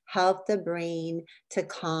sounds help the brain to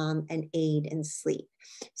calm and aid in sleep.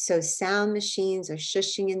 So sound machines or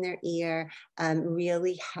shushing in their ear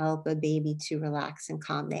really help a baby to relax and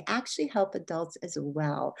calm. They actually help adults as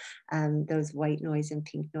well. Those white noise and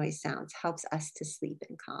pink noise sounds helps us to sleep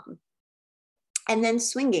and calm. And then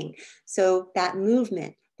swinging. So that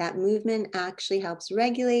movement actually helps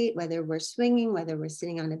regulate whether we're swinging, whether we're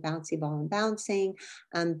sitting on a bouncy ball and bouncing.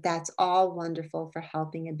 That's all wonderful for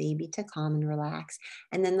helping a baby to calm and relax.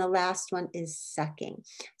 And then the last one is sucking.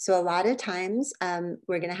 So a lot of times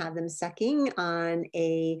we're going to have them sucking on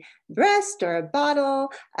a breast or a bottle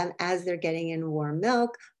as they're getting in warm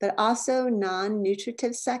milk, but also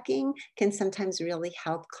non-nutritive sucking can sometimes really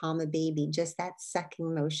help calm a baby. Just that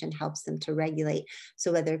sucking motion helps them to regulate.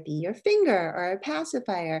 So whether it be your finger or a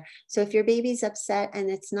pacifier. So if your baby's upset and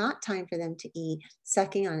it's not time for them to eat,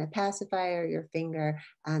 sucking on a pacifier, your finger,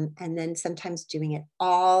 and then sometimes doing it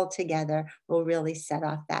all together will really set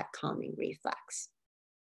off that calming reflex.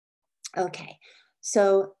 Okay,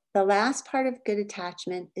 so the last part of good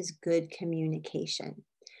attachment is good communication.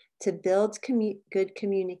 To build good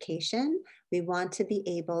communication, we want to be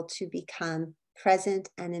able to become present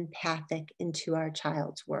and empathic into our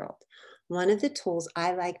child's world. One of the tools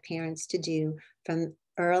I like parents to do from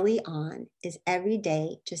early on is every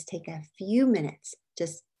day, just take a few minutes,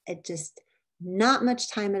 just not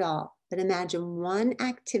much time at all, but imagine one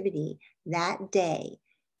activity that day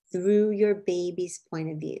through your baby's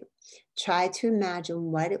point of view. Try to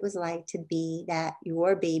imagine what it was like to be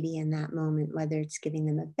your baby in that moment, whether it's giving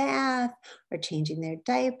them a bath or changing their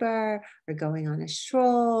diaper or going on a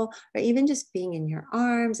stroll or even just being in your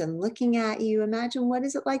arms and looking at you. Imagine what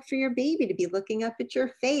is it like for your baby to be looking up at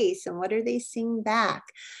your face and what are they seeing back?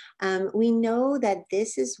 We know that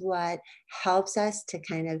this is what helps us to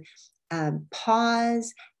kind of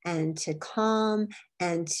pause and to calm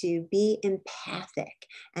and to be empathic.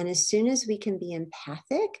 And as soon as we can be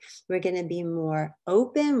empathic, we're going to be more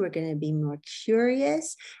open, we're going to be more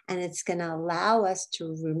curious, and it's going to allow us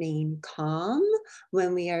to remain calm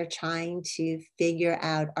when we are trying to figure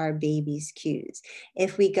out our baby's cues.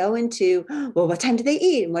 If we go into, well, what time did they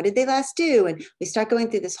eat? And what did they last do? And we start going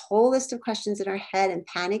through this whole list of questions in our head and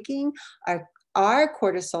panicking, our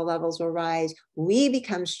cortisol levels will rise, we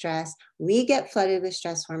become stressed, we get flooded with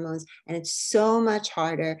stress hormones, and it's so much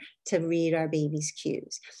harder to read our baby's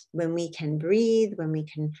cues. When we can breathe, when we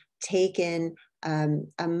can take in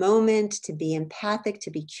a moment to be empathic, to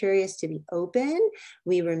be curious, to be open,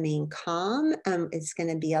 we remain calm. It's going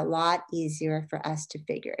to be a lot easier for us to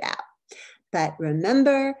figure it out. But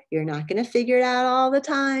remember, you're not going to figure it out all the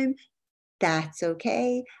time. That's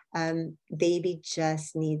okay. Baby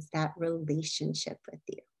just needs that relationship with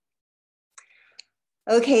you.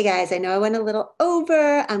 Okay, guys, I know I went a little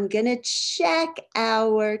over. I'm going to check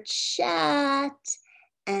our chat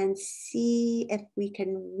and see if we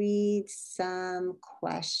can read some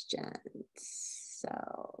questions.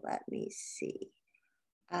 So let me see.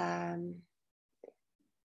 Okay,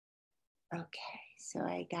 so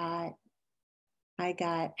I got,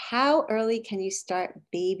 how early can you start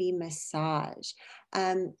baby massage?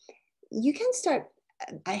 You can start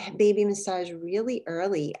baby massage really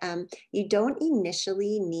early. You don't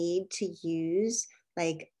initially need to use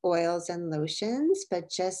like oils and lotions, but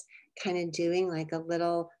just kind of doing like a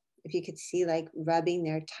little, if you could see, like rubbing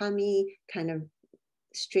their tummy, kind of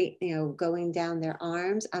straight, going down their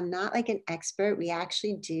arms. I'm not like an expert. We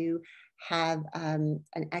actually do have an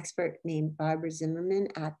expert named Barbara Zimmerman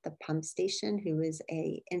at the pump station, who is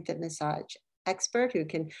a infant massage expert who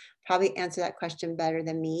can probably answer that question better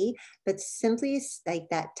than me. But simply like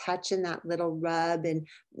that touch and that little rub and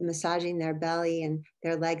massaging their belly and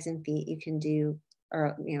their legs and feet, you can do,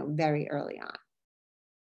 very early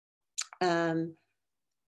on.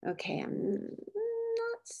 Okay, I'm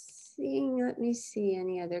not seeing, let me see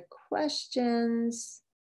any other questions.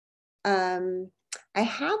 I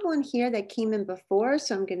have one here that came in before,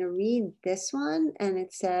 so I'm going to read this one, and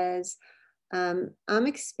it says, I'm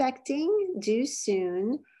expecting due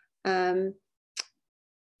soon. From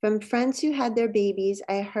friends who had their babies,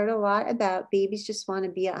 I heard a lot about babies just want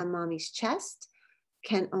to be on mommy's chest,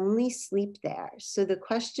 can only sleep there. So the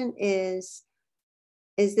question is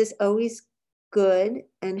this always good,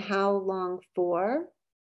 and how long for?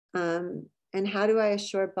 And how do I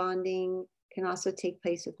assure bonding can also take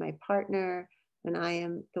place with my partner when I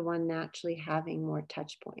am the one naturally having more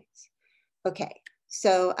touch points? Okay,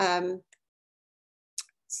 so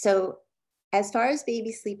as far as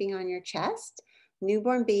babies sleeping on your chest,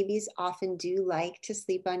 newborn babies often do like to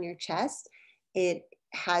sleep on your chest. It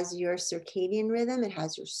has your circadian rhythm, it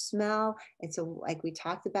has your smell. It's like we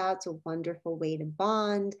talked about, it's a wonderful way to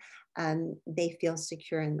bond. They feel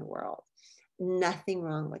secure in the world. Nothing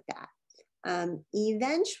wrong with that.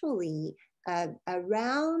 Eventually,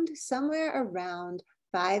 somewhere around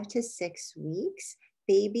 5 to 6 weeks,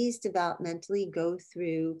 babies developmentally go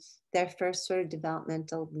through their first sort of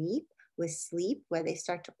developmental leap with sleep, where they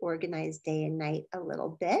start to organize day and night a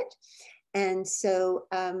little bit. And so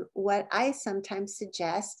what I sometimes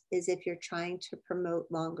suggest is, if you're trying to promote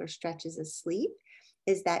longer stretches of sleep,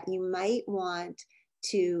 is that you might want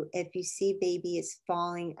to, if you see baby is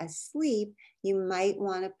falling asleep, you might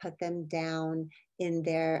want to put them down in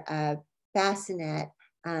their bassinet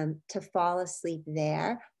to fall asleep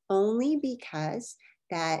there, only because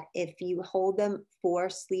that if you hold them for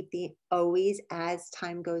sleep always as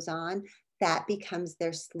time goes on, that becomes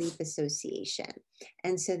their sleep association.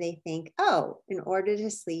 And so they think, oh, in order to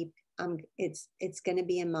sleep, it's going to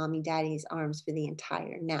be in mommy daddy's arms for the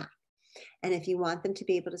entire nap. And if you want them to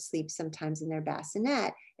be able to sleep sometimes in their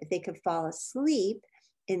bassinet, if they could fall asleep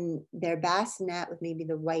in their bassinet with maybe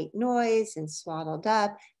the white noise and swaddled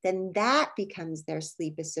up, then that becomes their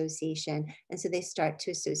sleep association. And so they start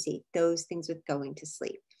to associate those things with going to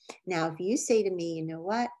sleep. Now, if you say to me, you know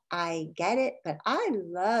what, I get it, but I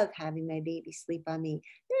love having my baby sleep on me,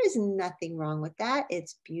 there is nothing wrong with that.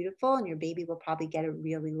 It's beautiful, and your baby will probably get a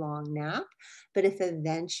really long nap. But if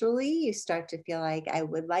eventually you start to feel like, I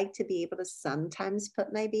would like to be able to sometimes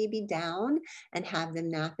put my baby down and have them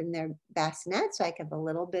nap in their bassinet so I can have a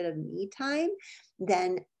little bit of me time,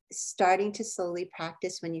 then starting to slowly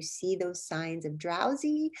practice, when you see those signs of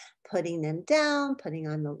drowsy, putting them down, putting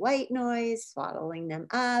on the white noise, swaddling them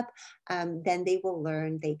up, then they will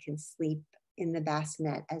learn they can sleep in the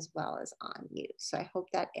bassinet as well as on you. So I hope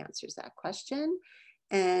that answers that question.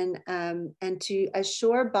 and to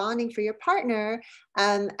assure bonding for your partner.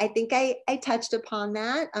 I think I touched upon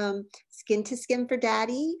that. Skin to skin for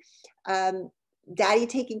daddy. Daddy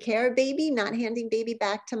taking care of baby, not handing baby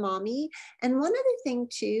back to mommy. And one other thing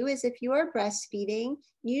too is if you are breastfeeding,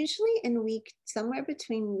 usually in somewhere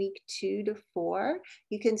between week 2 to 4,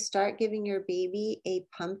 you can start giving your baby a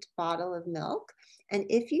pumped bottle of milk. And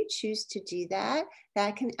if you choose to do that,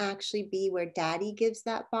 that can actually be where daddy gives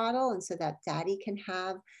that bottle. And so that daddy can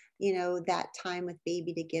have, you know, that time with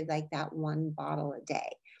baby to give like that 1 bottle a day.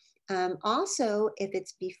 Also, if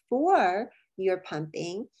it's before you're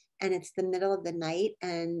pumping, and it's the middle of the night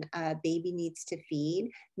and baby needs to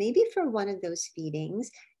feed, maybe for one of those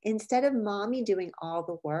feedings, instead of mommy doing all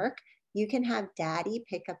the work, you can have daddy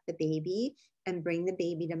pick up the baby and bring the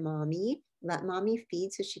baby to mommy, let mommy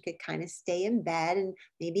feed so she could kind of stay in bed and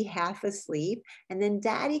maybe half asleep. And then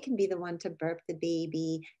daddy can be the one to burp the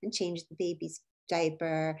baby and change the baby's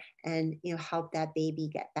diaper and, you know, help that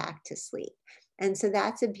baby get back to sleep. And so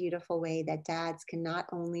that's a beautiful way that dads can not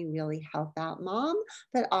only really help out mom,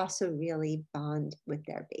 but also really bond with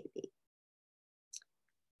their baby.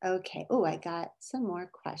 Okay. Oh, I got some more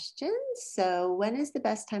questions. So, when is the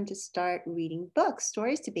best time to start reading books,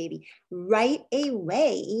 stories to baby? Right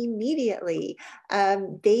away, immediately.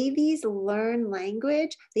 Babies learn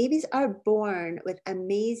language. Babies are born with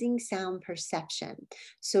amazing sound perception.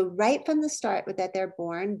 So, right from the start that they're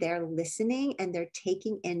born, they're listening and they're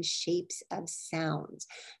taking in shapes of sounds.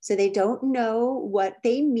 So, they don't know what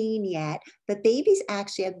they mean yet, but babies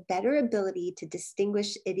actually have better ability to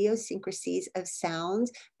distinguish idiosyncrasies of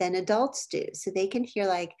sounds than adults do. So they can hear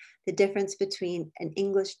like the difference between an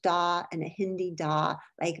English da and a Hindi da,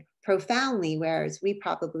 like profoundly, whereas we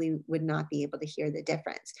probably would not be able to hear the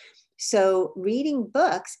difference. So reading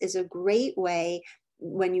books is a great way.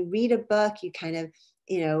 When you read a book, you kind of,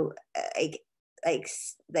 you know,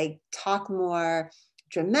 like talk more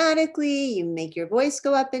dramatically, you make your voice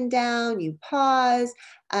go up and down, you pause,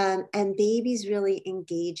 and babies really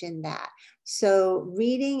engage in that. So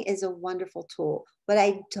reading is a wonderful tool. What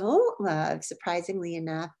I don't love, surprisingly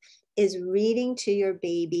enough, is reading to your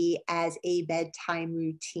baby as a bedtime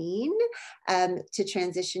routine to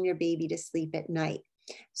transition your baby to sleep at night.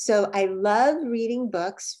 So I love reading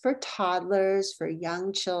books for toddlers, for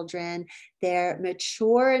young children. They're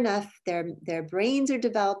mature enough, their brains are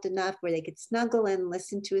developed enough where they could snuggle in,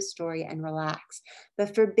 listen to a story and relax.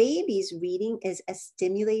 But for babies, reading is a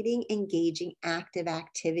stimulating, engaging, active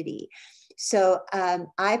activity. So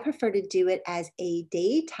I prefer to do it as a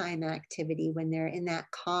daytime activity when they're in that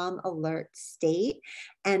calm, alert state,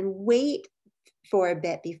 and wait for a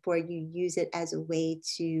bit before you use it as a way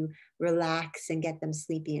to relax and get them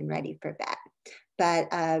sleepy and ready for bed.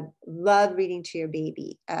 But love reading to your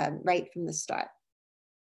baby right from the start.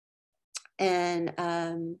 And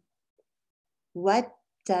what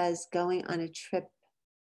does going on a trip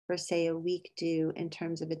for, say, a week do in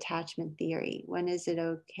terms of attachment theory? When is it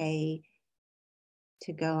okay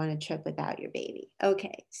to go on a trip without your baby?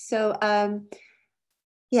 Okay, so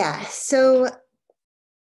yeah, so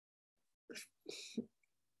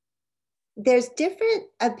there's different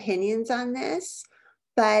opinions on this,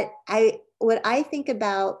 but what I think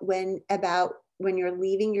about when you're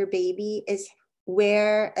leaving your baby is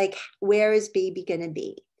where is baby going to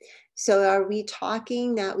be? So are we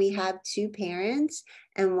talking that we have 2 parents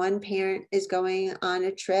and one parent is going on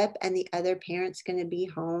a trip and the other parent's going to be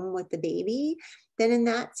home with the baby? Then in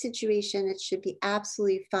that situation, it should be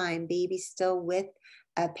absolutely fine. Baby's still with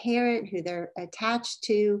a parent who they're attached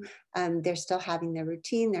to. They're still having their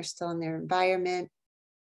routine. They're still in their environment.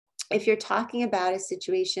 If you're talking about a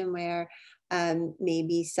situation where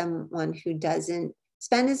maybe someone who doesn't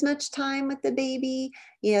spend as much time with the baby,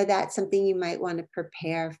 you know, that's something you might want to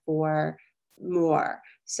prepare for more.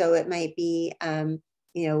 So it might be,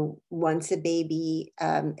 you know, once a baby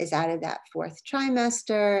is out of that 4th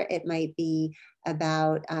trimester, it might be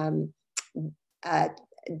about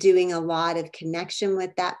doing a lot of connection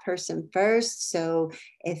with that person first. So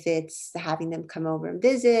if it's having them come over and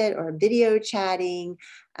visit or video chatting,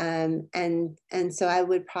 and so I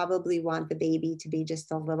would probably want the baby to be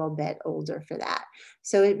just a little bit older for that.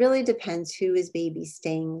 So it really depends who is baby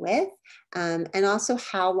staying with, and also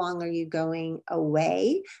how long are you going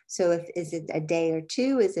away. So is it a day or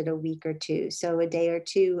 2? Is it a week or 2? So a day or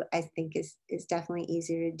 2, I think is definitely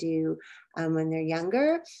easier to do when they're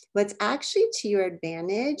younger. What's actually to your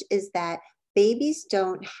advantage is that babies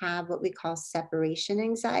don't have what we call separation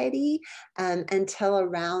anxiety until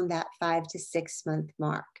around that 5 to 6 month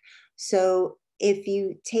mark. So if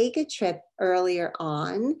you take a trip earlier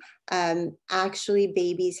on, actually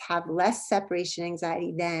babies have less separation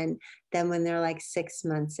anxiety then than when they're like 6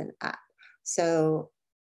 months and up. So,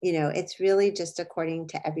 it's really just according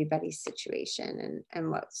to everybody's situation and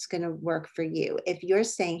what's going to work for you. If you're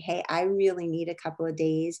saying, hey, I really need a couple of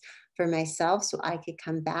days for myself so I could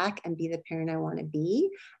come back and be the parent I want to be,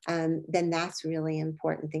 then that's really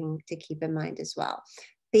important thing to keep in mind as well.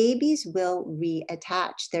 Babies will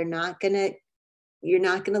reattach. You're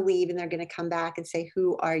not going to leave and they're going to come back and say,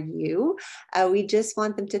 who are you? We just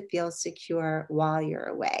want them to feel secure while you're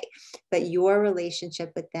away. But your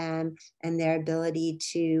relationship with them and their ability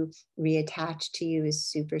to reattach to you is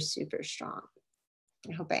super, super strong.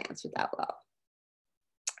 I hope I answered that well.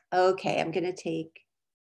 Okay, I'm going to take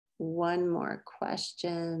one more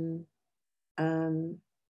question.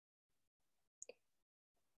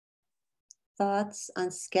 Thoughts on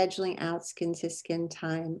scheduling out skin to skin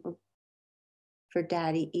time for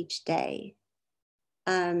daddy each day?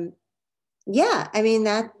 Yeah, I mean,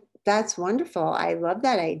 that's wonderful. I love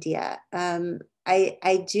that idea.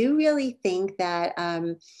 I do really think that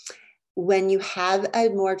when you have a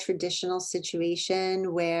more traditional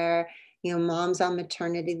situation where, mom's on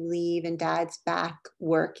maternity leave and dad's back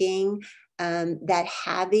working, that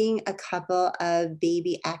having a couple of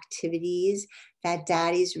baby activities that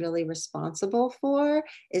daddy's really responsible for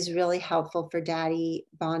is really helpful for daddy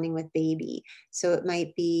bonding with baby. So it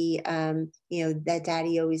might be, that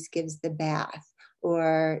daddy always gives the bath,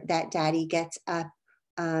 or that daddy gets up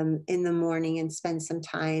in the morning and spends some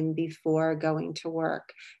time before going to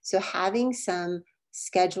work. So having some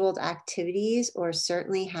scheduled activities, or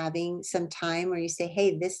certainly having some time where you say,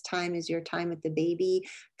 hey, this time is your time with the baby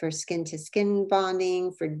for skin to skin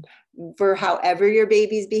bonding, for however your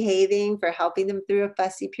baby's behaving, for helping them through a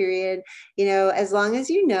fussy period, as long as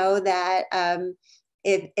you know that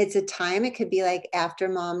if it's a time, it could be like after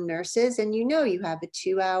mom nurses and you have a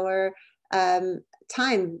 2-hour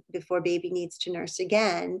time before baby needs to nurse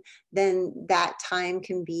again, then that time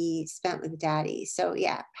can be spent with daddy. So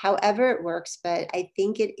yeah, however it works, but I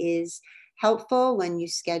think it is helpful when you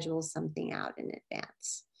schedule something out in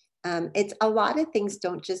advance. It's a lot of things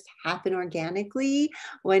don't just happen organically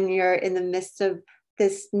when you're in the midst of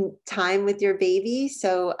this time with your baby.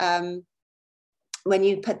 So when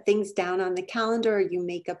you put things down on the calendar or you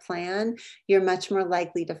make a plan, you're much more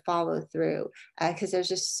likely to follow through because there's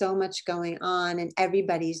just so much going on and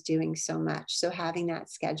everybody's doing so much. So having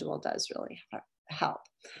that schedule does really help.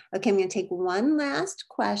 Okay, I'm going to take one last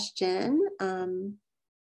question.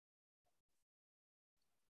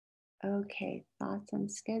 Okay, thoughts on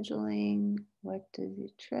scheduling. What does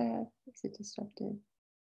it trip? Is it disruptive?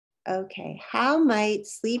 Okay, how might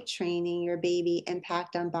sleep training your baby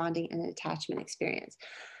impact on bonding and attachment experience?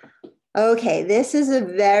 Okay, this is a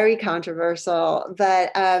very controversial,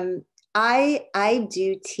 but I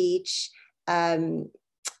do teach healthy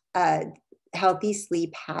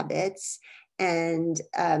sleep habits and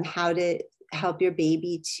how to help your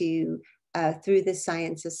baby to through the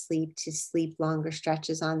science of sleep to sleep longer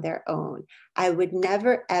stretches on their own. I would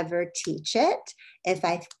never ever teach it if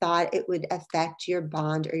I thought it would affect your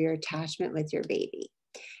bond or your attachment with your baby.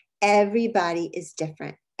 Everybody is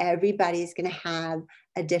different. Everybody is going to have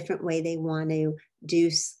a different way they want to do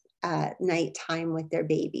nighttime with their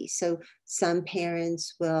baby. So some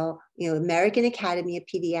parents will, American Academy of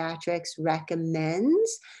Pediatrics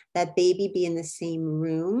recommends that baby be in the same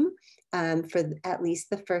room for at least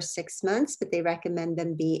the first 6 months, but they recommend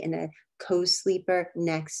them be in a co-sleeper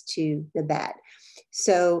next to the bed.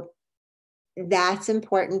 So that's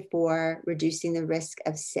important for reducing the risk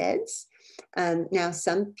of SIDS. Now,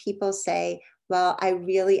 some people say, well, I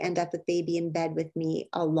really end up with baby in bed with me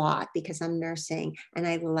a lot because I'm nursing and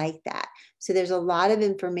I like that. So there's a lot of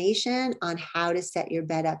information on how to set your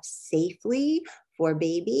bed up safely for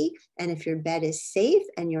baby. And if your bed is safe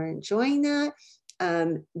and you're enjoying that,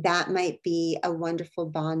 that might be a wonderful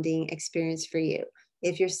bonding experience for you.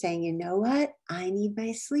 If you're saying, you know what, I need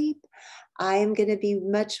my sleep, I am going to be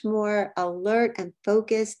much more alert and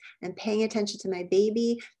focused and paying attention to my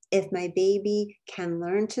baby if my baby can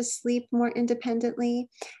learn to sleep more independently.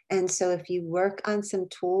 And so if you work on some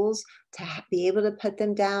tools to be able to put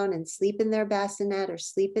them down and sleep in their bassinet or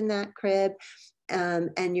sleep in that crib,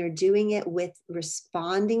 and you're doing it with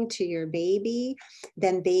responding to your baby,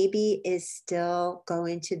 then baby is still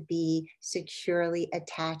going to be securely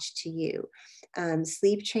attached to you.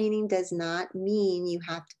 Sleep training does not mean you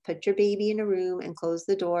have to put your baby in a room and close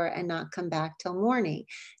the door and not come back till morning.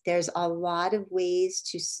 There's a lot of ways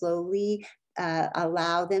to slowly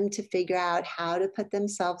allow them to figure out how to put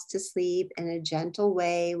themselves to sleep in a gentle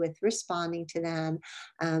way with responding to them,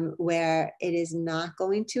 where it is not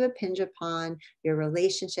going to impinge upon your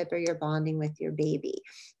relationship or your bonding with your baby.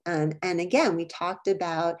 And again, we talked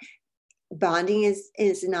about bonding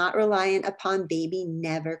is not reliant upon baby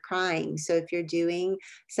never crying. So if you're doing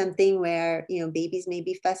something where, you know, babies may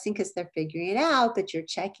be fussing because they're figuring it out, but you're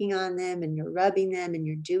checking on them and you're rubbing them and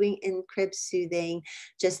you're doing in-crib soothing,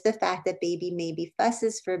 just the fact that baby maybe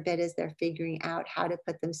fusses for a bit as they're figuring out how to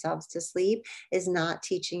put themselves to sleep is not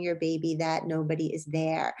teaching your baby that nobody is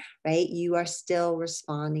there, right? You are still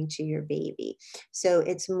responding to your baby. So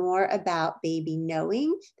it's more about baby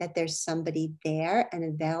knowing that there's somebody there and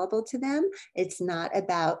available to them. It's not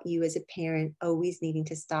about you as a parent always needing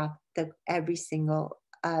to stop every single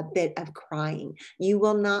bit of crying. You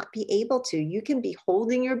will not be able to. You can be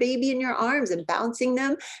holding your baby in your arms and bouncing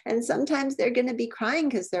them, and sometimes they're going to be crying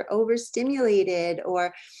because they're overstimulated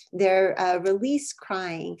or they're release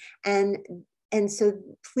crying. And so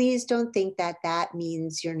please don't think that that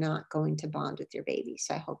means you're not going to bond with your baby.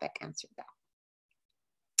 So I hope I answered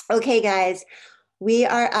that. Okay, guys. We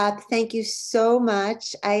are up. Thank you so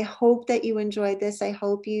much. I hope that you enjoyed this. I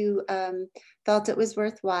hope you felt it was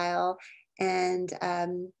worthwhile. And I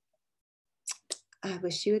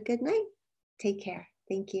wish you a good night. Take care.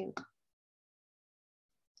 Thank you.